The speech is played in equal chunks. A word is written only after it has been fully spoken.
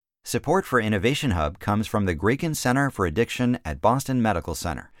Support for Innovation Hub comes from the Graken Center for Addiction at Boston Medical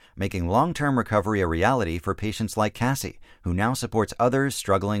Center, making long-term recovery a reality for patients like Cassie, who now supports others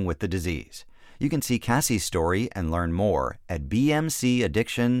struggling with the disease. You can see Cassie's story and learn more at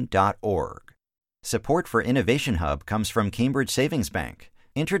bmcaddiction.org. Support for Innovation Hub comes from Cambridge Savings Bank,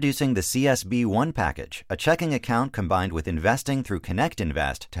 introducing the CSB One package, a checking account combined with investing through Connect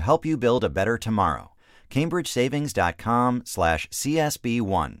Invest to help you build a better tomorrow.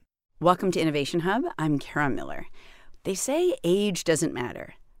 CambridgeSavings.com/CSB1. Welcome to Innovation Hub. I'm Kara Miller. They say age doesn't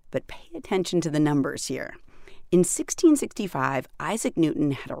matter, but pay attention to the numbers here. In 1665, Isaac Newton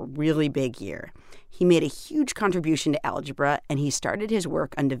had a really big year. He made a huge contribution to algebra, and he started his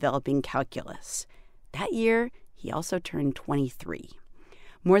work on developing calculus. That year, he also turned 23.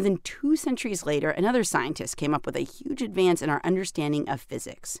 More than 2 centuries later, another scientist came up with a huge advance in our understanding of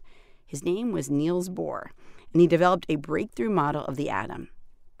physics. His name was Niels Bohr, and he developed a breakthrough model of the atom,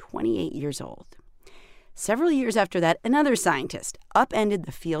 28 years old. Several years after that, another scientist upended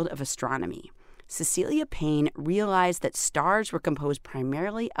the field of astronomy. Cecilia Payne realized that stars were composed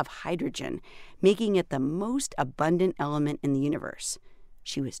primarily of hydrogen, making it the most abundant element in the universe.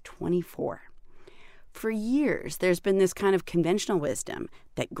 She was 24. For years, there's been this kind of conventional wisdom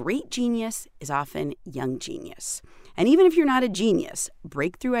that great genius is often young genius. And even if you're not a genius,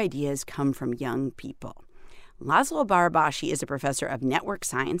 breakthrough ideas come from young people. Laszlo Barabashi is a professor of network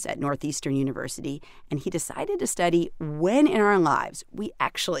science at Northeastern University, and he decided to study when in our lives we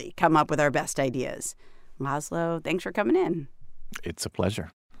actually come up with our best ideas. Laszlo, thanks for coming in. It's a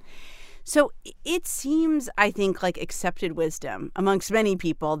pleasure. So it seems, I think, like accepted wisdom amongst many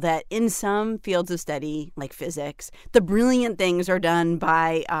people that in some fields of study, like physics, the brilliant things are done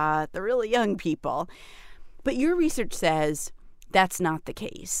by the really young people. But your research says that's not the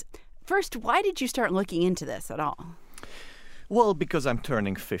case. First, why did you start looking into this at all? Well, because I'm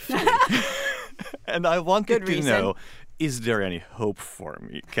turning 50. And I wanted to know, is there any hope for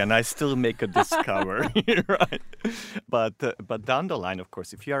me? Can I still make a discovery? Right? But down the line, of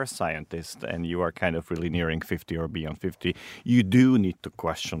course, if you are a scientist and you are kind of really nearing 50 or beyond 50, you do need to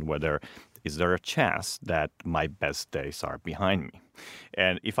question whether is there a chance that my best days are behind me?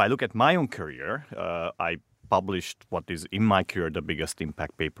 And if I look at my own career, I published what is in my career the biggest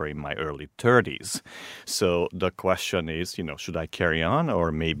impact paper in my early 30s. So the question is, should I carry on, or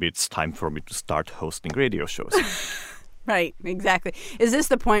maybe it's time for me to start hosting radio shows? Right, exactly. Is this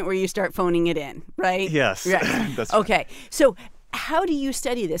the point where you start phoning it in, right? Yes. Right. That's okay. Right. So how do you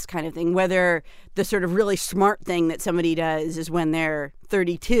study this kind of thing, whether the sort of really smart thing that somebody does is when they're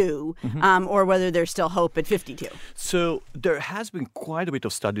 32, or whether there's still hope at 52? So there has been quite a bit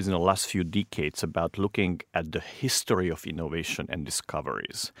of studies in the last few decades about looking at the history of innovation and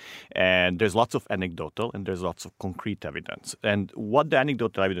discoveries. And there's lots of anecdotal and there's lots of concrete evidence. And what the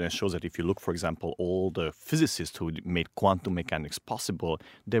anecdotal evidence shows that if you look, for example, all the physicists who made quantum mechanics possible,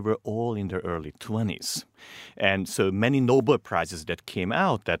 they were all in their early 20s. And so many Nobel Prizes that came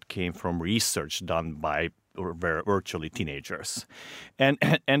from research done by or were virtually teenagers. And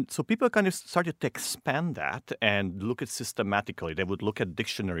so people kind of started to expand that and look at systematically. They would look at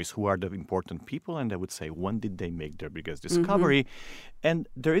dictionaries, who are the important people, and they would say, when did they make their biggest discovery? And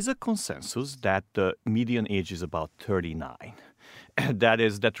there is a consensus that the median age is about 39.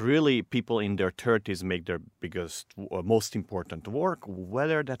 That really people in their 30s make their biggest or most important work,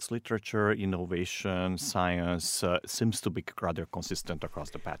 whether that's literature, innovation, science, seems to be rather consistent across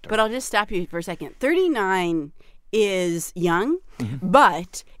the pattern. But I'll just stop you for a second. 39 is young,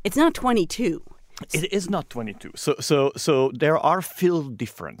 but it's not 22. It is not 22. So there are field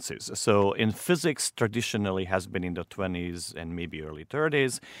differences. So in physics, traditionally has been in the 20s and maybe early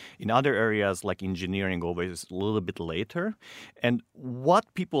 30s. In other areas like engineering, always a little bit later. And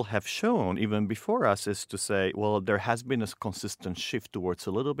what people have shown even before us is to say, well, there has been a consistent shift towards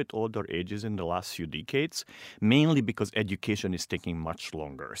a little bit older ages in the last few decades, mainly because education is taking much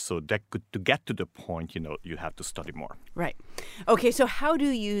longer. So that to get to the point, you have to study more. Right. Okay, so how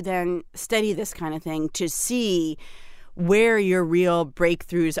do you then study this kind of thing to see where your real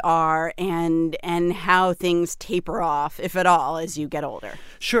breakthroughs are and how things taper off, if at all, as you get older?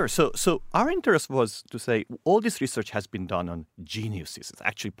 Sure. So our interest was to say all this research has been done on geniuses. It's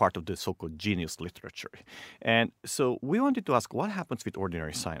actually part of the so-called genius literature. And so we wanted to ask what happens with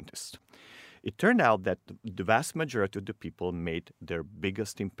ordinary scientists. It turned out that the vast majority of the people made their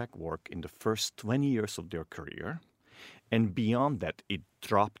biggest impact work in the first 20 years of their career. And beyond that, it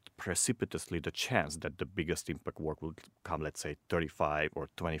dropped precipitously the chance that the biggest impact work will come, let's say, 35 or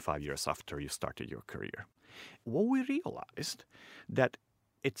 25 years after you started your career. What we realized that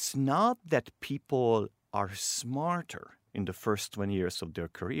it's not that people are smarter in the first 20 years of their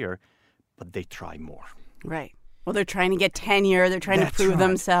career, but they try more. Right. Well, they're trying to get tenure. They're trying to prove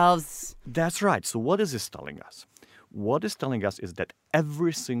themselves. That's right. So what is this telling us? What it's telling us is that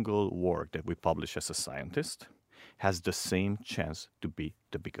every single work that we publish as a scientist has the same chance to be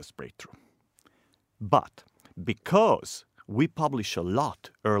the biggest breakthrough. But because we publish a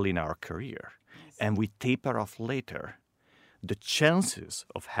lot early in our career and we taper off later, the chances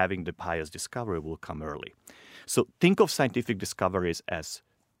of having the highest discovery will come early. So think of scientific discoveries as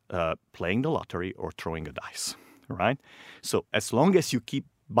playing the lottery or throwing a dice, right? So as long as you keep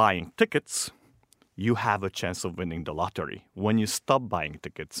buying tickets, you have a chance of winning the lottery. When you stop buying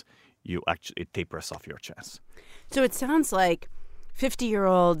tickets, it tapers off your chance. So it sounds like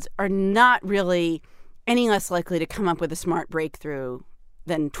 50-year-olds are not really any less likely to come up with a smart breakthrough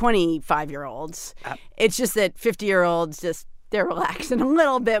than 25-year-olds. It's just that 50-year-olds they're relaxing a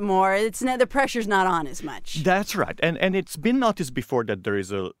little bit more. The pressure's not on as much. That's right. And it's been noticed before that there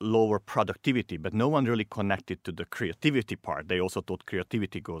is a lower productivity, but no one really connected to the creativity part. They also thought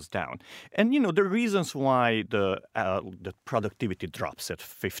creativity goes down. And, the reasons why the productivity drops at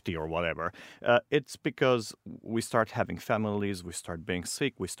 50 or whatever, it's because we start having families, we start being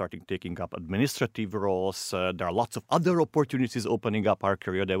sick, we start taking up administrative roles. There are lots of other opportunities opening up our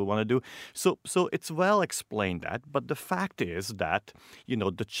career that we want to do. So it's well explained that. But the fact is that,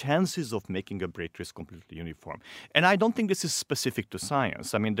 the chances of making a breakthrough is completely uniform. And I don't think this is specific to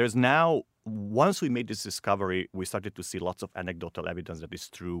science. I mean, there's now, once we made this discovery, we started to see lots of anecdotal evidence that is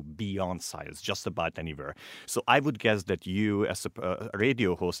true beyond science, just about anywhere. So I would guess that you, as a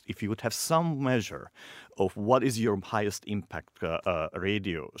radio host, if you would have some measure of what is your highest impact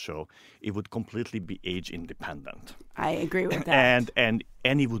radio show, it would completely be age independent. I agree with that. And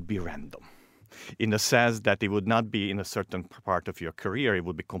it would be random. In the sense that it would not be in a certain part of your career, it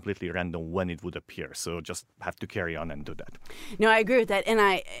would be completely random when it would appear. So just have to carry on and do that. No, I agree with that.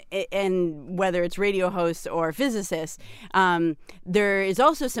 And whether it's radio hosts or physicists, there is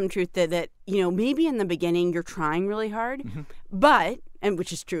also some truth that maybe in the beginning you're trying really hard, and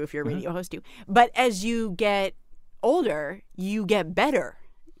which is true if you're a radio host too. But as you get older, you get better.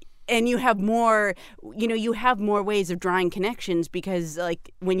 And you have more, ways of drawing connections because,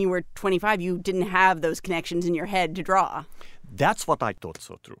 like, when you were 25, you didn't have those connections in your head to draw. That's what I thought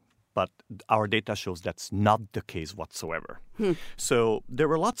so true. But our data shows that's not the case whatsoever. So there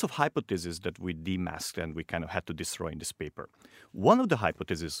were lots of hypotheses that we demasked and we kind of had to destroy in this paper. One of the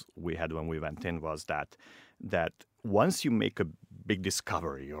hypotheses we had when we went in was that once you make a big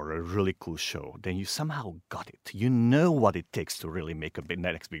discovery or a really cool show, then you somehow got it. You know what it takes to really make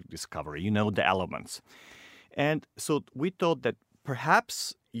next big discovery. You know the elements. And so we thought that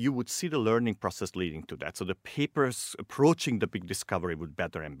perhaps you would see the learning process leading to that. So the papers approaching the big discovery would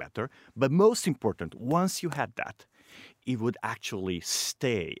better and better. But most important, once you had that, it would actually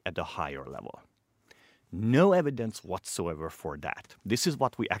stay at a higher level. No evidence whatsoever for that. This is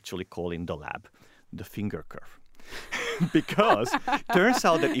what we actually call in the lab the finger curve. Because it turns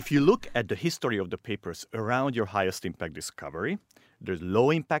out that if you look at the history of the papers around your highest impact discovery, there's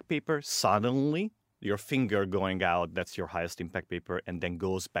low impact paper, suddenly your finger going out, that's your highest impact paper, and then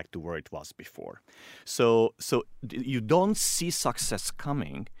goes back to where it was before. So you don't see success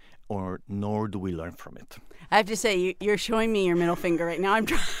coming, nor do we learn from it. I have to say, you're showing me your middle finger right now. I'm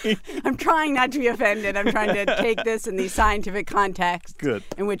trying not to be offended. I'm trying to take this in the scientific context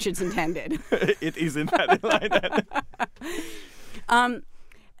in which it's intended. It is intended like that.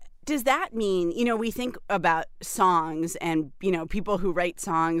 Does that mean, we think about songs and, people who write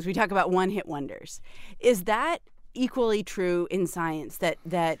songs, we talk about one-hit wonders. Is that equally true in science that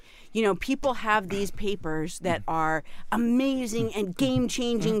people have these papers that are amazing and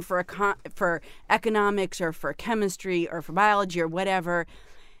game-changing for economics or for chemistry or for biology or whatever,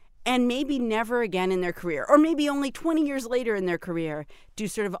 and maybe never again in their career, or maybe only 20 years later in their career, do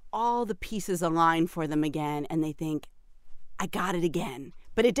sort of all the pieces align for them again, and they think, I got it again.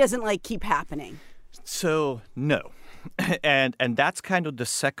 But it doesn't keep happening. So, no. And that's kind of the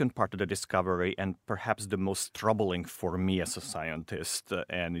second part of the discovery and perhaps the most troubling for me as a scientist,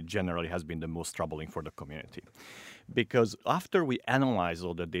 and it generally has been the most troubling for the community. Because after we analyze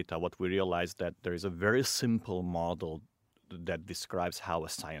all the data, what we realized that there is a very simple model that describes how a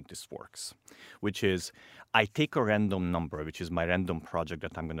scientist works, which is I take a random number, which is my random project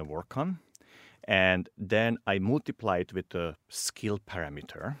that I'm going to work on, and then I multiply it with a skill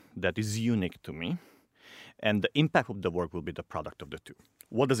parameter that is unique to me. And the impact of the work will be the product of the two.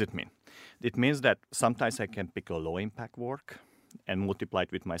 What does it mean? It means that sometimes I can pick a low-impact work, and multiply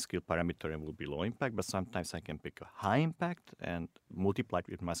it with my skill parameter and will be low impact, but sometimes I can pick a high impact and multiply it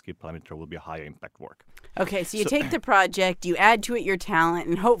with my skill parameter will be a higher impact work. Okay, so you take the project, you add to it your talent,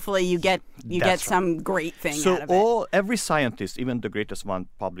 and hopefully you get some great thing out of it. Every scientist, even the greatest one,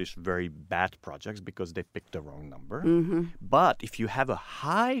 publish very bad projects because they picked the wrong number. Mm-hmm. But if you have a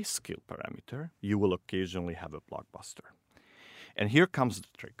high skill parameter, you will occasionally have a blockbuster. And here comes the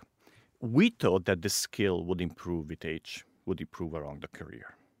trick. We thought that the skill would improve with age, would improve along the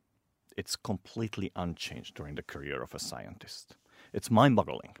career. It's completely unchanged during the career of a scientist. It's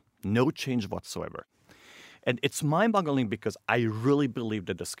mind-boggling. No change whatsoever. And it's mind-boggling because I really believe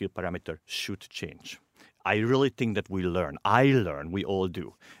that the skill parameter should change. I really think that we learn. I learn. We all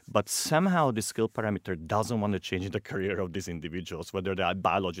do. But somehow the skill parameter doesn't want to change the career of these individuals, whether they are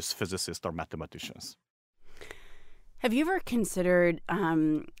biologists, physicists, or mathematicians. Have you ever considered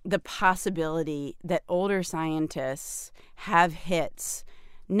the possibility that older scientists have hits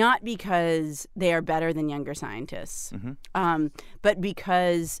not because they are better than younger scientists, but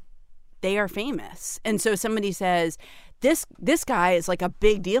because they are famous? And so somebody says, this guy is like a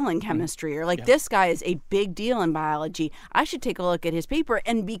big deal in chemistry, or like this guy is a big deal in biology. I should take a look at his paper.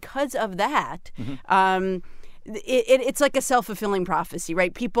 And because of that, it's like a self-fulfilling prophecy,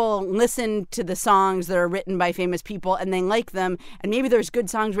 right? People listen to the songs that are written by famous people and they like them. And maybe there's good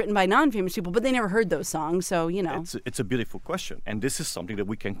songs written by non-famous people, but they never heard those songs. So, you know. It's a beautiful question. And this is something that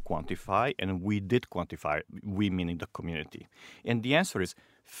we can quantify. And we did quantify, we meaning the community. And the answer is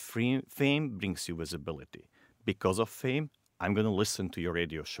fame brings you visibility. Because of fame, I'm going to listen to your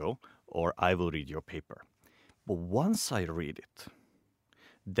radio show or I will read your paper. But once I read it,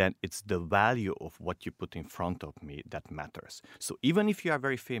 then it's the value of what you put in front of me that matters. So even if you are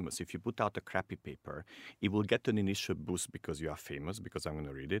very famous, if you put out a crappy paper, it will get an initial boost because you are famous, because I'm going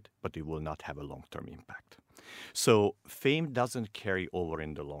to read it, but it will not have a long-term impact. So fame doesn't carry over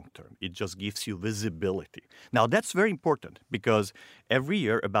in the long term. It just gives you visibility. Now, that's very important because every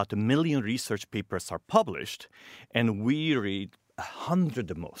year about 1 million research papers are published, and we read 100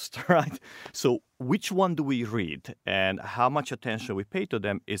 the most, right? So which one do we read and how much attention we pay to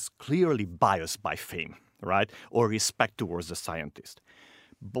them is clearly biased by fame, right? Or respect towards the scientist.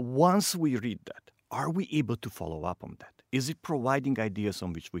 But once we read that, are we able to follow up on that? Is it providing ideas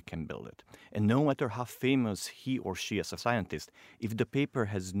on which we can build it? And no matter how famous he or she is as a scientist, if the paper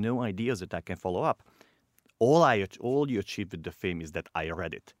has no ideas that I can follow up, all you achieve with the fame is that I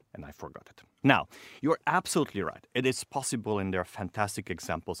read it and I forgot it. Now, you're absolutely right. It is possible, and there are fantastic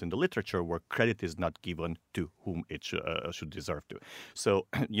examples in the literature where credit is not given to whom it should deserve to. So,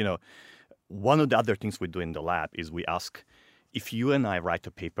 one of the other things we do in the lab is we ask, if you and I write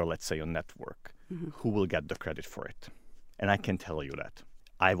a paper, let's say on network, who will get the credit for it? And I can tell you that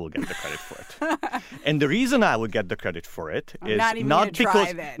I will get the credit for it. And the reason I will get the credit for it is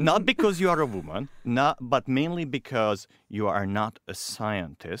not because you are a woman, but mainly because you are not a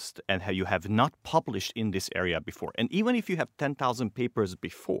scientist and you have not published in this area before. And even if you have 10,000 papers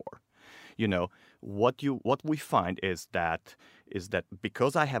before, what we find is that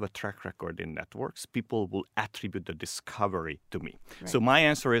because I have a track record in networks, people will attribute the discovery to me. Right. So my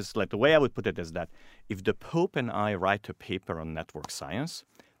answer is, the way I would put it is that if the Pope and I write a paper on network science,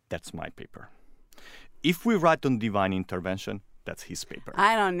 that's my paper. If we write on divine intervention, that's his paper.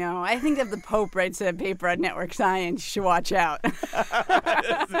 I don't know. I think if the Pope writes a paper on network science, you should watch out.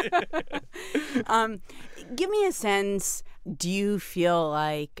 Give me a sense. Do you feel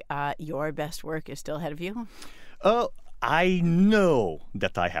like your best work is still ahead of you? I know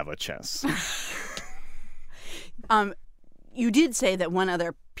that I have a chance. You did say that one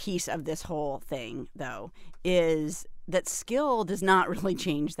other piece of this whole thing, though, is that skill does not really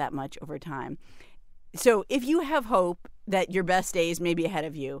change that much over time. So if you have hope that your best days may be ahead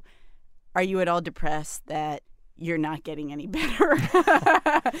of you, are you at all depressed that you're not getting any better?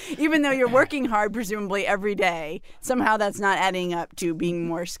 Even though you're working hard, presumably, every day, somehow that's not adding up to being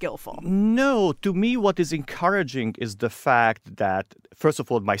more skillful. No, to me, what is encouraging is the fact that, first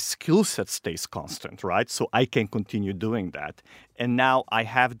of all, my skill set stays constant, right? So I can continue doing that. And now I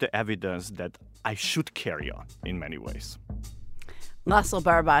have the evidence that I should carry on in many ways. László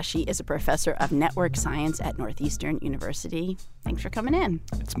Barabási is a professor of network science at Northeastern University. Thanks for coming in.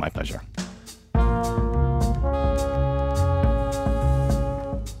 It's my pleasure.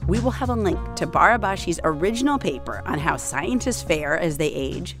 We will have a link to Barabási's original paper on how scientists fare as they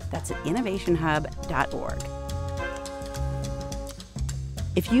age. That's at innovationhub.org.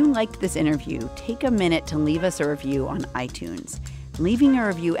 If you liked this interview, take a minute to leave us a review on iTunes. Leaving a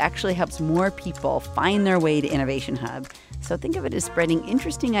review actually helps more people find their way to Innovation Hub. So think of it as spreading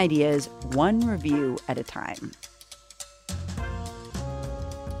interesting ideas one review at a time.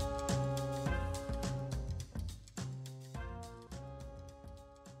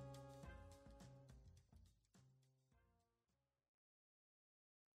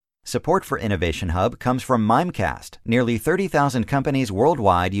 Support for Innovation Hub comes from Mimecast. Nearly 30,000 companies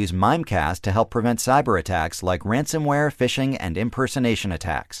worldwide use Mimecast to help prevent cyber attacks like ransomware, phishing, and impersonation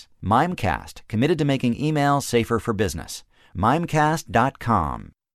attacks. Mimecast, committed to making email safer for business. Mimecast.com.